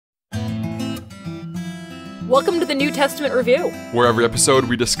Welcome to the New Testament Review, where every episode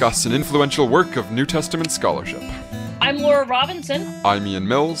we discuss an influential work of New Testament scholarship. I'm Laura Robinson. I'm Ian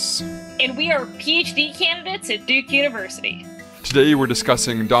Mills. And we are PhD candidates at Duke University. Today we're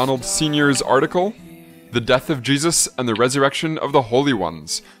discussing Donald Sr.'s article, The Death of Jesus and the Resurrection of the Holy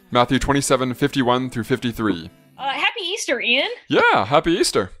Ones, Matthew 27:51 through 53. Happy Easter, Ian. Yeah, happy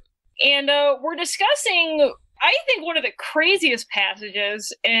Easter. And we're discussing, I think, one of the craziest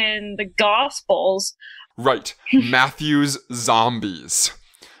passages in the Gospels. Right, Matthew's zombies.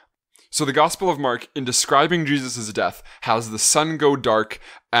 So the Gospel of Mark, in describing Jesus' death, has the sun go dark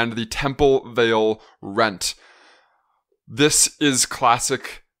and the temple veil rent. This is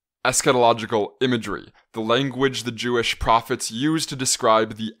classic eschatological imagery, the language the Jewish prophets used to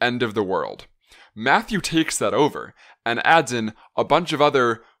describe the end of the world. Matthew takes that over and adds in a bunch of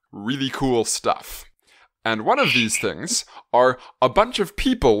other really cool stuff. And one of these things are a bunch of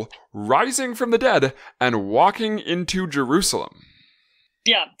people rising from the dead and walking into Jerusalem.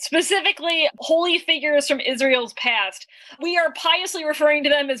 Yeah, specifically holy figures from Israel's past. We are piously referring to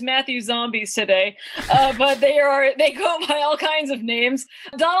them as Matthew zombies today, but they go by all kinds of names.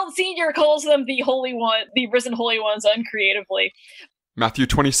 Donald Sr. calls them the Holy One, the risen Holy Ones, uncreatively. Matthew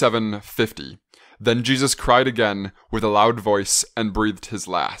 27:50. Then Jesus cried again with a loud voice and breathed his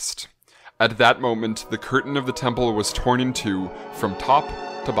last. At that moment, the curtain of the temple was torn in two from top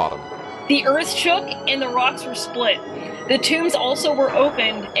to bottom. The earth shook and the rocks were split. The tombs also were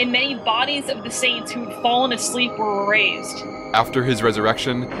opened, and many bodies of the saints who had fallen asleep were raised. After his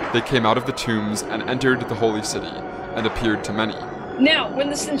resurrection, they came out of the tombs and entered the holy city, and appeared to many. Now, when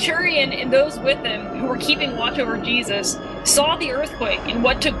the centurion and those with him, who were keeping watch over Jesus, saw the earthquake and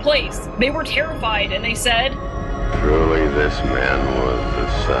what took place, they were terrified, and they said, "Truly this man was the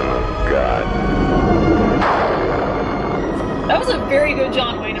Son of God." That was a very good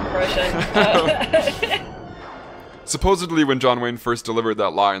John Wayne impression. Supposedly, when John Wayne first delivered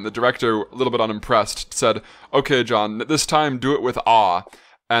that line, the director, a little bit unimpressed, said, "Okay, John, this time do it with awe."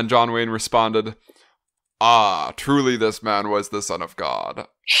 And John Wayne responded, "Ah, truly this man was the Son of God."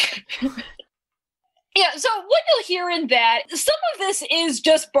 Yeah, so what you'll hear in that, some of this is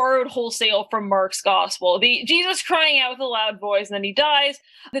just borrowed wholesale from Mark's gospel. The Jesus crying out with a loud voice, and then he dies,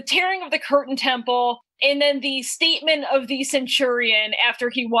 the tearing of the curtain temple, and then the statement of the centurion after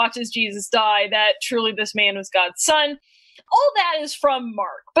he watches Jesus die that truly this man was God's son. All that is from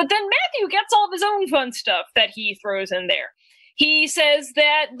Mark. But then Matthew gets all of his own fun stuff that he throws in there. He says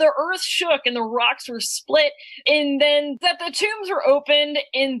that the earth shook and the rocks were split, and then that the tombs were opened,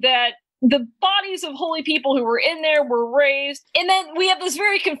 and that the bodies of holy people who were in there were raised. And then we have this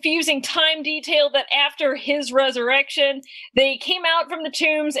very confusing time detail that after his resurrection, they came out from the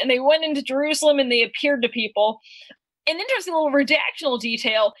tombs and they went into Jerusalem and they appeared to people. An interesting little redactional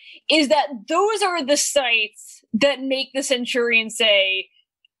detail is that those are the sites that make the centurion say,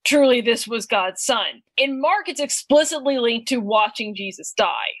 "Truly this was God's son." In Mark, it's explicitly linked to watching Jesus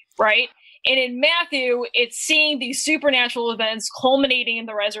die, right? And in Matthew, it's seeing these supernatural events culminating in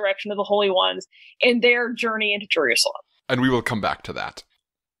the resurrection of the Holy Ones and their journey into Jerusalem. And we will come back to that.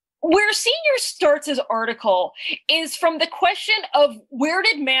 Where Senior starts his article is from the question of where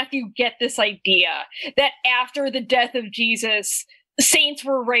did Matthew get this idea that after the death of Jesus, saints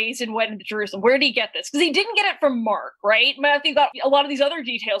were raised and went into Jerusalem? Where did he get this? Because he didn't get it from Mark, right? Matthew got a lot of these other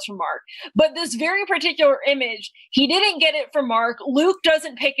details from Mark. But this very particular image, he didn't get it from Mark. Luke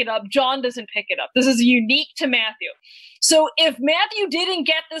doesn't pick it up. John doesn't pick it up. This is unique to Matthew. So if Matthew didn't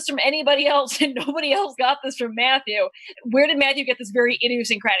get this from anybody else and nobody else got this from Matthew, where did Matthew get this very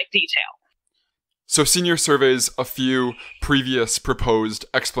idiosyncratic detail? So Senior surveys a few previous proposed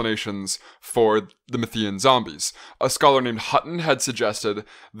explanations for the Matthean zombies. A scholar named Hutton had suggested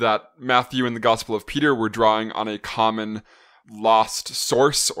that Matthew and the Gospel of Peter were drawing on a common lost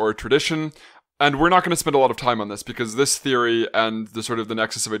source or tradition. And we're not going to spend a lot of time on this because this theory and the sort of the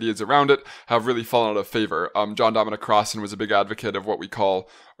nexus of ideas around it have really fallen out of favor. John Dominic Crossan was a big advocate of what we call,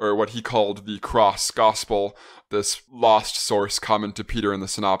 or what he called, the cross gospel, this lost source common to Peter and the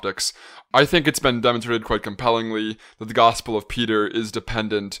Synoptics. I think it's been demonstrated quite compellingly that the Gospel of Peter is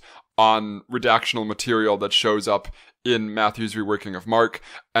dependent on redactional material that shows up in Matthew's reworking of Mark,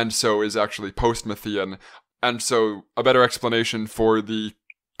 and so is actually post-Matthean. And so a better explanation for the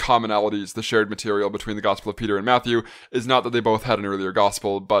commonalities, the shared material between the Gospel of Peter and Matthew, is not that they both had an earlier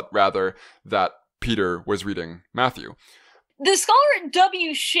gospel, but rather that Peter was reading Matthew. The scholar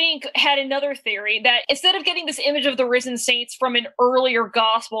W. Schenck had another theory that instead of getting this image of the risen saints from an earlier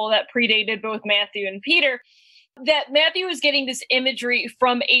gospel that predated both Matthew and Peter, that Matthew is getting this imagery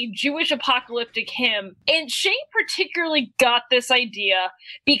from a Jewish apocalyptic hymn. And Shank particularly got this idea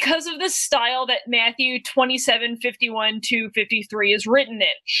because of the style that Matthew 27:51-53 is written in.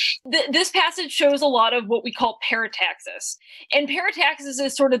 This passage shows a lot of what we call parataxis. And parataxis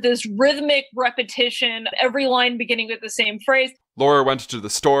is sort of this rhythmic repetition, every line beginning with the same phrase. Laura went to the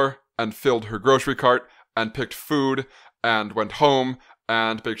store and filled her grocery cart and picked food and went home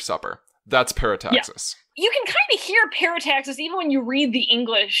and baked supper. That's parataxis. Yeah. You can kind of hear parataxis even when you read the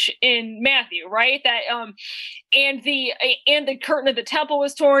English in Matthew, right? That and the curtain of the temple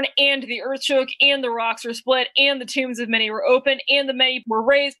was torn, and the earth shook, and the rocks were split, and the tombs of many were opened, and the many were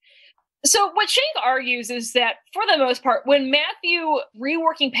raised. So what Shank argues is that, for the most part, when Matthew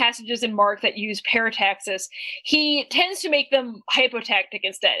reworking passages in Mark that use parataxis, he tends to make them hypotactic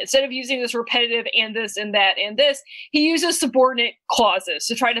instead. Instead of using this repetitive and this and that and this, he uses subordinate clauses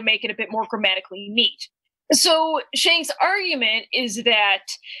to try to make it a bit more grammatically neat. So Shank's argument is that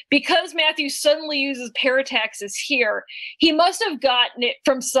because Matthew suddenly uses parataxis here, he must have gotten it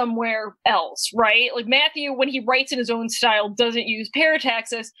from somewhere else, right? Like Matthew, when he writes in his own style, doesn't use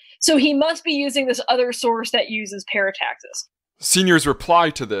parataxis, so he must be using this other source that uses parataxis. Senior's reply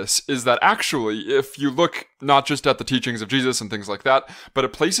to this is that actually, if you look not just at the teachings of Jesus and things like that, but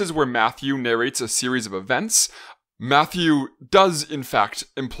at places where Matthew narrates a series of events, Matthew does in fact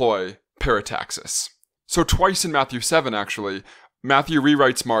employ parataxis. So twice in Matthew 7, actually, Matthew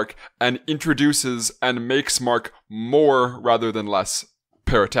rewrites Mark and introduces and makes Mark more rather than less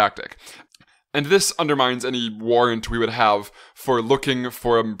paratactic. And this undermines any warrant we would have for looking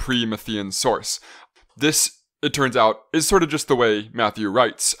for a pre-Matthean source. This, it turns out, is sort of just the way Matthew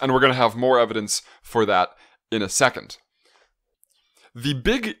writes, and we're going to have more evidence for that in a second. The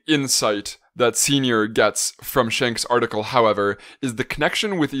big insight that Senior gets from Shank's article, however, is the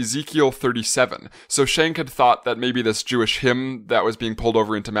connection with Ezekiel 37. So Shank had thought that maybe this Jewish hymn that was being pulled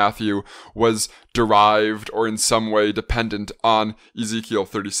over into Matthew was derived or in some way dependent on Ezekiel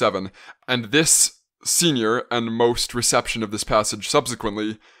 37. And this Senior, and most reception of this passage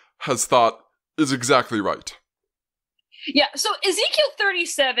subsequently, has thought is exactly right. Yeah, so Ezekiel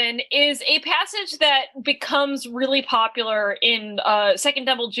 37 is a passage that becomes really popular in Second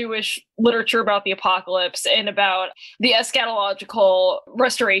Temple Jewish literature about the apocalypse and about the eschatological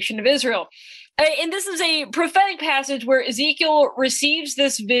restoration of Israel. And this is a prophetic passage where Ezekiel receives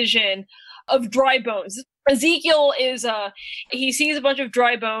this vision of dry bones. Ezekiel he sees a bunch of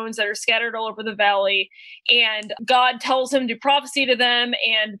dry bones that are scattered all over the valley, and God tells him to prophesy to them,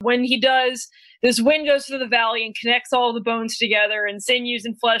 and when he does, this wind goes through the valley and connects all the bones together, and sinews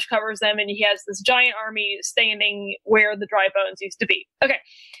and flesh covers them, and he has this giant army standing where the dry bones used to be. Okay,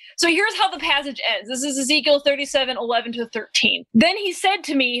 so here's how the passage ends. This is Ezekiel 37:11-13. Then he said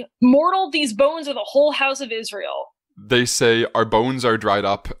to me, "Mortal, these bones are the whole house of Israel." They say, "Our bones are dried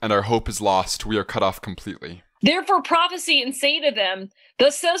up, and our hope is lost. We are cut off completely." Therefore prophesy and say to them,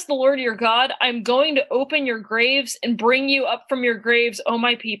 "Thus says the Lord your God, I am going to open your graves and bring you up from your graves, O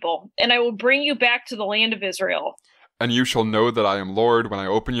my people, and I will bring you back to the land of Israel. And you shall know that I am Lord when I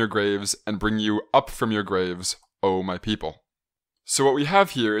open your graves and bring you up from your graves, O my people." So what we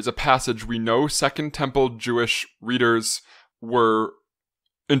have here is a passage we know Second Temple Jewish readers were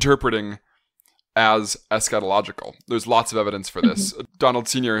interpreting as eschatological. There's lots of evidence for this. Donald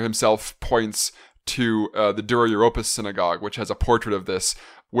Senior himself points to the Dura Europos synagogue, which has a portrait of this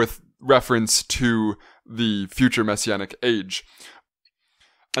with reference to the future messianic age.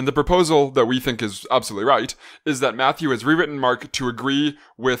 And the proposal that we think is absolutely right is that Matthew has rewritten Mark to agree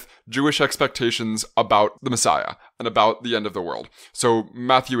with Jewish expectations about the Messiah and about the end of the world. So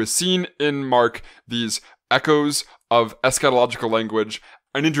Matthew has seen in Mark these echoes of eschatological language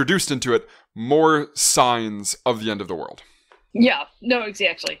and introduced into it more signs of the end of the world. Yeah, no,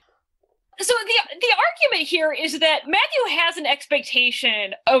 exactly. So the argument here is that Matthew has an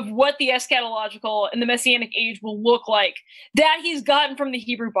expectation of what the eschatological and the messianic age will look like that he's gotten from the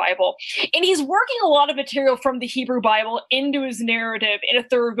Hebrew Bible. And he's working a lot of material from the Hebrew Bible into his narrative in a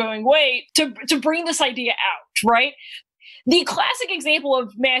thoroughgoing way to bring this idea out, right? The classic example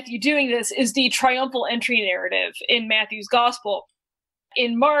of Matthew doing this is the triumphal entry narrative in Matthew's gospel.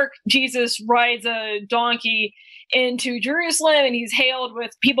 In Mark, Jesus rides a donkey into Jerusalem, and he's hailed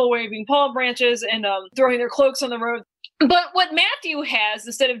with people waving palm branches and throwing their cloaks on the road. But what Matthew has,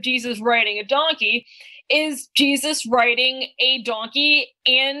 instead of Jesus riding a donkey, is Jesus riding a donkey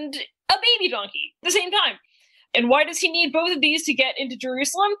and a baby donkey at the same time. And why does he need both of these to get into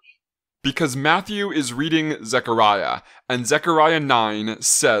Jerusalem? Because Matthew is reading Zechariah, and Zechariah 9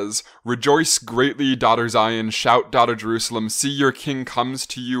 says, "Rejoice greatly, daughter Zion, shout, daughter Jerusalem, see your king comes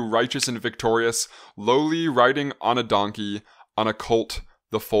to you righteous and victorious, lowly riding on a donkey, on a colt,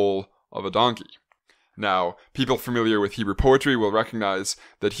 the foal of a donkey." Now, people familiar with Hebrew poetry will recognize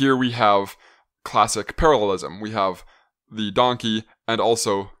that here we have classic parallelism. We have the donkey and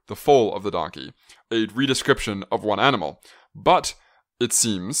also the foal of the donkey, a redescription of one animal. But, it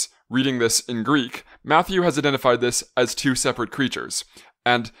seems, reading this in Greek, Matthew has identified this as two separate creatures,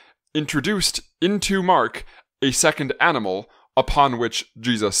 and introduced into Mark a second animal upon which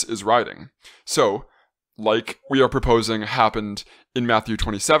Jesus is riding. So, like we are proposing happened in Matthew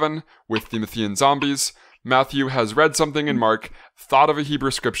 27 with the Matthean zombies, Matthew has read something in Mark, thought of a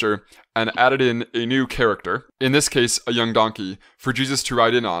Hebrew scripture, and added in a new character, in this case a young donkey, for Jesus to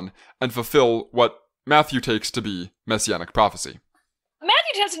ride in on, and fulfill what Matthew takes to be messianic prophecy.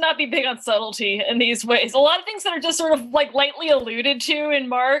 Matthew tends to not be big on subtlety in these ways. A lot of things that are just sort of like lightly alluded to in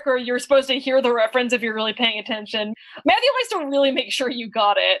Mark, or you're supposed to hear the reference if you're really paying attention. Matthew likes to really make sure you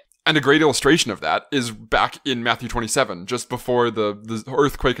got it. And a great illustration of that is back in Matthew 27, just before the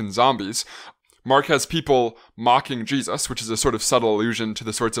earthquake and zombies. Mark has people mocking Jesus, which is a sort of subtle allusion to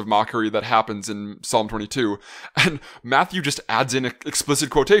the sorts of mockery that happens in Psalm 22. And Matthew just adds in an explicit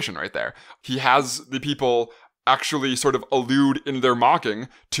quotation right there. He has the people actually sort of allude in their mocking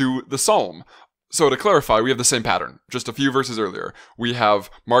to the psalm. So to clarify, we have the same pattern. Just a few verses earlier, we have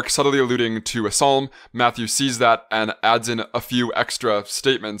Mark subtly alluding to a psalm. Matthew sees that and adds in a few extra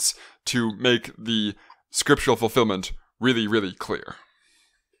statements to make the scriptural fulfillment really, really clear.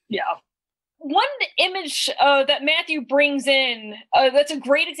 Yeah. One image that Matthew brings in, that's a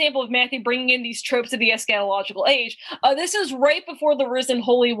great example of Matthew bringing in these tropes of the eschatological age. This is right before the risen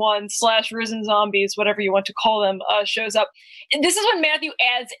Holy One / risen zombies, whatever you want to call them, shows up. And this is when Matthew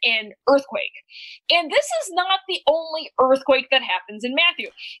adds an earthquake. And this is not the only earthquake that happens in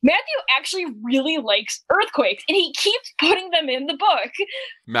Matthew. Matthew actually really likes earthquakes, and he keeps putting them in the book.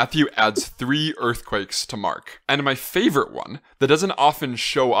 Matthew adds 3 earthquakes to Mark. And my favorite one, that doesn't often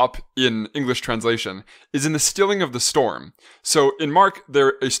show up in English translation, is in the stilling of the storm. So in Mark,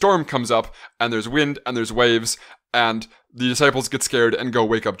 a storm comes up, and there's wind, and there's waves, and the disciples get scared and go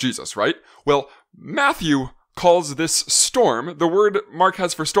wake up Jesus, right? Well, Matthew calls this storm, the word Mark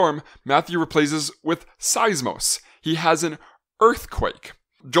has for storm, Matthew replaces with seismos. He has an earthquake.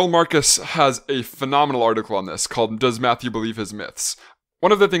 Joel Marcus has a phenomenal article on this called "Does Matthew Believe His Myths?"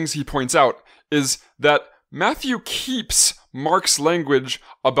 One of the things he points out is that Matthew keeps Mark's language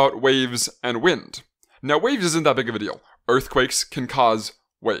about waves and wind. Now, waves isn't that big of a deal. Earthquakes can cause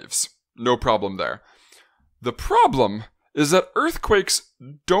waves. No problem there. The problem is that earthquakes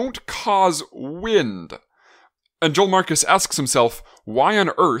don't cause wind. And Joel Marcus asks himself, why on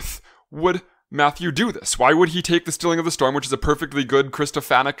earth would Matthew do this? Why would he take the stilling of the storm, which is a perfectly good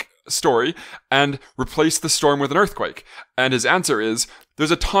Christophanic story, and replace the storm with an earthquake? And his answer is,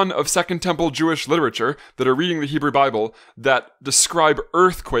 there's a ton of Second Temple Jewish literature that are reading the Hebrew Bible that describe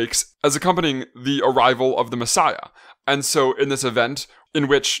earthquakes as accompanying the arrival of the Messiah. And so in this event, in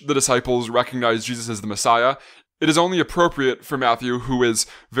which the disciples recognize Jesus as the Messiah, it is only appropriate for Matthew, who is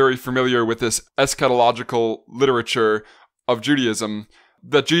very familiar with this eschatological literature of Judaism,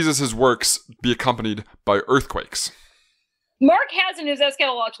 that Jesus' works be accompanied by earthquakes. Mark has in his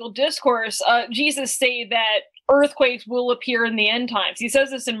eschatological discourse, Jesus say that earthquakes will appear in the end times. He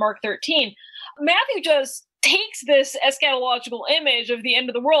says this in Mark 13. Matthew just takes this eschatological image of the end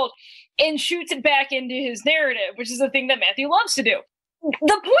of the world and shoots it back into his narrative, which is the thing that Matthew loves to do.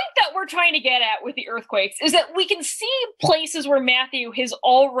 The point that we're trying to get at with the earthquakes is that we can see places where Matthew has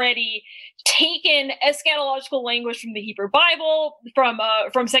already taken eschatological language from the Hebrew Bible,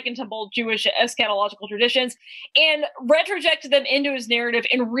 from Second Temple Jewish eschatological traditions, and retrojected them into his narrative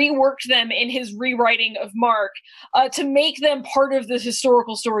and reworked them in his rewriting of Mark to make them part of the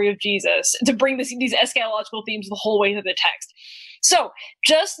historical story of Jesus, to bring these eschatological themes the whole way through the text. So,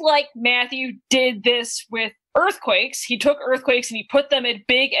 just like Matthew did this with earthquakes, he took earthquakes and he put them at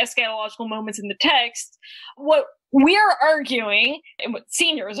big eschatological moments in the text. What we're arguing, and what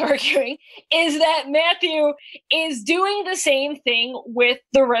Senior is arguing, is that Matthew is doing the same thing with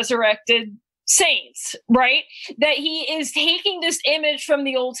the resurrected saints, right? That he is taking this image from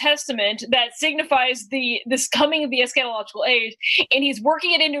the Old Testament that signifies this coming of the eschatological age, and he's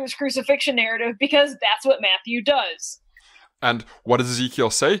working it into his crucifixion narrative because that's what Matthew does. And what does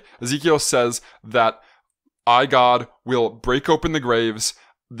Ezekiel say? Ezekiel says that I, God, will break open the graves,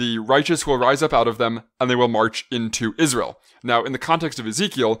 the righteous will rise up out of them, and they will march into Israel. Now, in the context of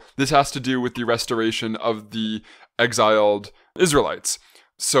Ezekiel, this has to do with the restoration of the exiled Israelites.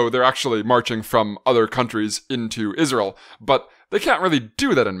 So they're actually marching from other countries into Israel. But they can't really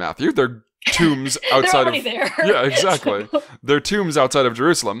do that in Matthew. They're tombs outside They're already there. Yeah, exactly. They're tombs outside of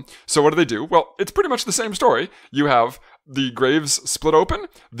Jerusalem. So what do? Well, it's pretty much the same story. You have the graves split open,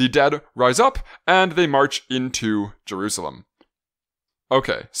 the dead rise up, and they march into Jerusalem.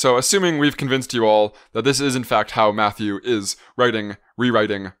 Okay, so assuming we've convinced you all that this is in fact how Matthew is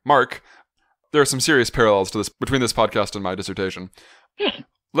rewriting Mark, there are some serious parallels to this between this podcast and my dissertation.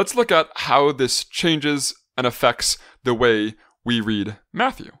 Let's look at how this changes and affects the way we read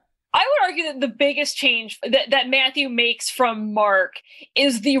Matthew. I would argue that the biggest change that Matthew makes from Mark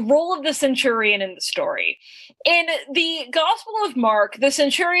is the role of the centurion in the story. In the Gospel of Mark, the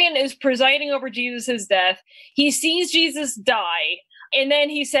centurion is presiding over Jesus' death. He sees Jesus die, and then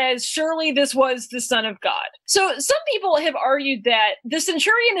he says, surely this was the Son of God. So some people have argued that the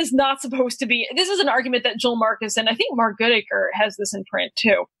centurion is not supposed to be, this is an argument that Joel Marcus and I think Mark Goodacre has this in print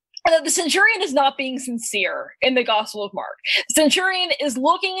too. The centurion is not being sincere in the Gospel of Mark. The centurion is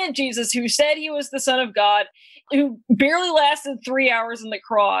looking at Jesus, who said he was the Son of God, who barely lasted 3 hours on the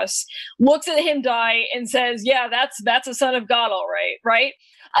cross, looks at him die and says, yeah, that's a Son of God, all right, right?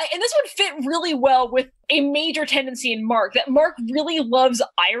 And this would fit really well with a major tendency in Mark, that Mark really loves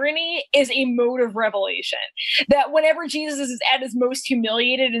irony as a mode of revelation. That whenever Jesus is at his most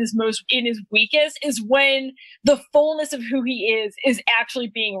humiliated and in his weakest is when the fullness of who he is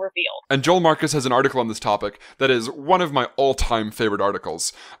actually being revealed. And Joel Marcus has an article on this topic that is one of my all-time favorite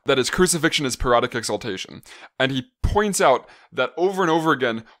articles. That is Crucifixion is Parodic Exaltation. And he points out that over and over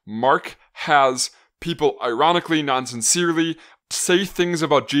again, Mark has people ironically, non-sincerely, say things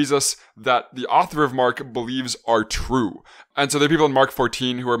about Jesus that the author of Mark believes are true. And so there are people in Mark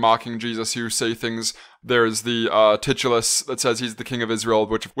 14 who are mocking Jesus, who say things. There's the Titulus that says he's the king of Israel,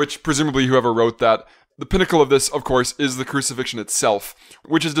 which presumably whoever wrote that. The pinnacle of this, of course, is the crucifixion itself,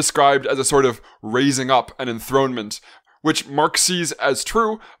 which is described as a sort of raising up and enthronement, which Mark sees as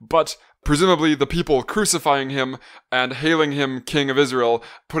true, but presumably the people crucifying him and hailing him king of Israel,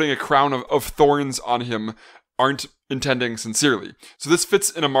 putting a crown of thorns on him, aren't intending sincerely. So this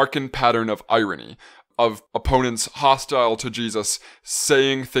fits in a Markan pattern of irony, of opponents hostile to Jesus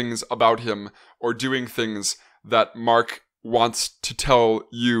saying things about him or doing things that Mark wants to tell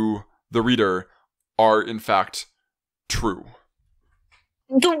you, the reader, are in fact true.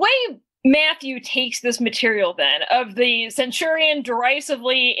 The way Matthew takes this material then of the centurion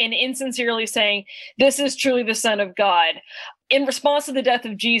derisively and insincerely saying, this is truly the Son of God, in response to the death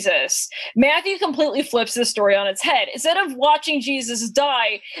of Jesus, Matthew completely flips the story on its head. Instead of watching Jesus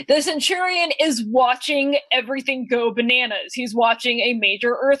die, the centurion is watching everything go bananas. He's watching a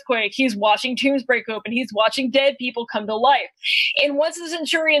major earthquake. He's watching tombs break open. He's watching dead people come to life. And once the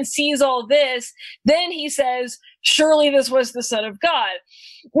centurion sees all this, then he says, surely this was the Son of God,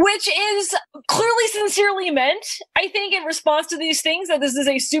 which is clearly sincerely meant, I think, in response to these things, that this is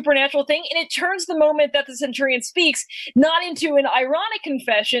a supernatural thing. And it turns the moment that the centurion speaks not into an ironic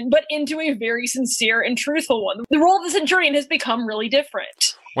confession, but into a very sincere and truthful one. The role of the centurion has become really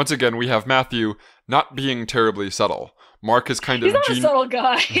different. Once again, we have Matthew not being terribly subtle. Mark is kind He's of... not a subtle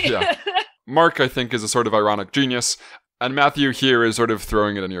guy. Yeah. Mark, I think, is a sort of ironic genius, and Matthew here is sort of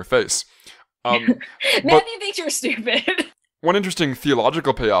throwing it in your face. Matthew thinks you're stupid. One interesting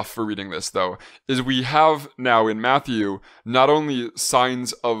theological payoff for reading this, though, is we have now in Matthew not only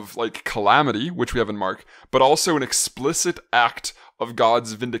signs of, calamity, which we have in Mark, but also an explicit act of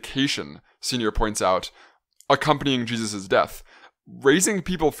God's vindication, Senior points out, accompanying Jesus' death. Raising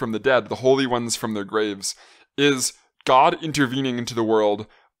people from the dead, the holy ones from their graves, is God intervening into the world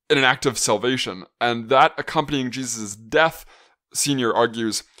in an act of salvation, and that accompanying Jesus' death, Senior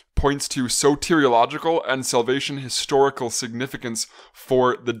argues, points to soteriological and salvation historical significance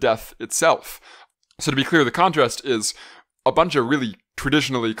for the death itself. So to be clear, the contrast is a bunch of really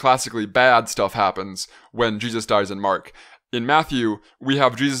traditionally, classically bad stuff happens when Jesus dies in Mark. In Matthew, we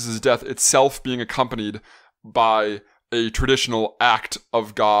have Jesus' death itself being accompanied by a traditional act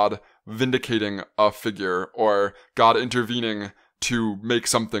of God vindicating a figure, or God intervening to make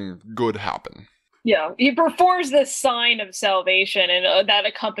something good happen. Yeah, he performs this sign of salvation, and that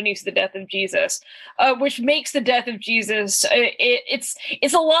accompanies the death of Jesus, which makes the death of Jesus,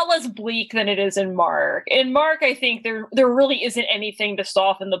 it's a lot less bleak than it is in Mark. In Mark, I think there really isn't anything to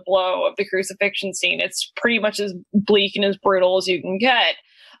soften the blow of the crucifixion scene. It's pretty much as bleak and as brutal as you can get.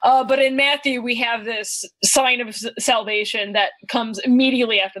 But in Matthew, we have this sign of salvation that comes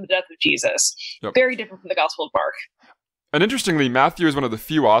immediately after the death of Jesus. Yep. Very different from the Gospel of Mark. And interestingly, Matthew is one of the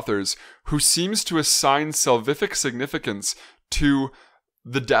few authors who seems to assign salvific significance to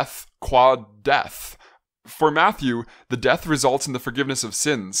the death qua death. For Matthew, the death results in the forgiveness of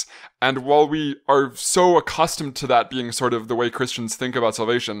sins. And while we are so accustomed to that being sort of the way Christians think about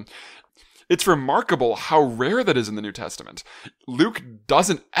salvation, it's remarkable how rare that is in the New Testament. Luke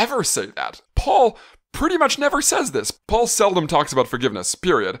doesn't ever say that. Paul pretty much never says this. Paul seldom talks about forgiveness,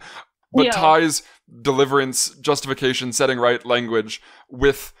 period. But ties deliverance, justification, setting right language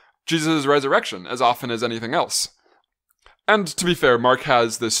with Jesus' resurrection as often as anything else. And to be fair, Mark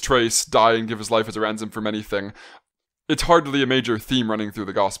has this trace, die and give his life as a ransom for many thing. It's hardly a major theme running through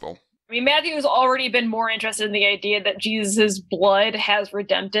the gospel. I mean, Matthew has already been more interested in the idea that Jesus' blood has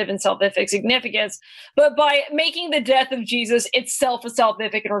redemptive and salvific significance, but by making the death of Jesus itself a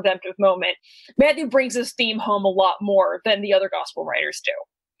salvific and redemptive moment, Matthew brings this theme home a lot more than the other gospel writers do.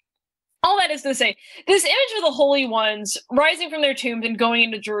 All that is to say, this image of the holy ones rising from their tombs and going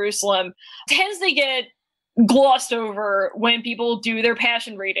into Jerusalem tends to get glossed over when people do their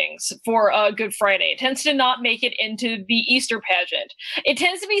passion readings for Good Friday. It tends to not make it into the Easter pageant. It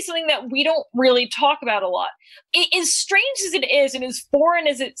tends to be something that we don't really talk about a lot. As strange as it is and as foreign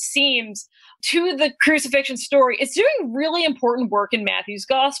as it seems to the crucifixion story, it's doing really important work in Matthew's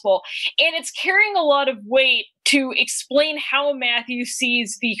gospel, and it's carrying a lot of weight to explain how Matthew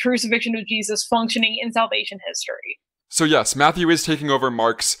sees the crucifixion of Jesus functioning in salvation history. So yes, Matthew is taking over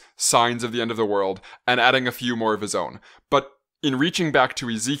Mark's signs of the end of the world and adding a few more of his own. But in reaching back to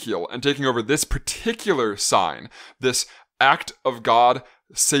Ezekiel and taking over this particular sign, this act of God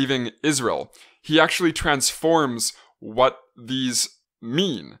saving Israel, he actually transforms what these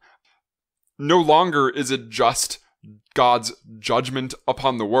mean. No longer is it just God's judgment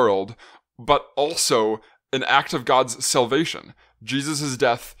upon the world, but also an act of God's salvation. Jesus'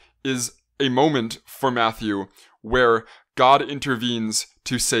 death is a moment for Matthew where God intervenes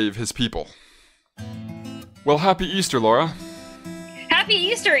to save his people. Well, happy Easter, Laura. Happy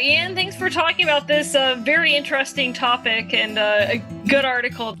Easter, Ian. Thanks for talking about this very interesting topic and a good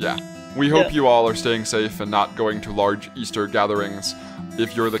article. Yeah. We hope you all are staying safe and not going to large Easter gatherings.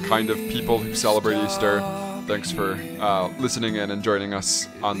 If you're the kind of people who celebrate Easter, thanks for listening in and joining us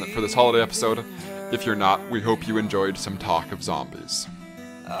for this holiday episode. If you're not, we hope you enjoyed some talk of zombies.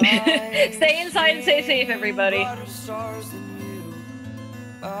 Stay inside and stay safe, everybody.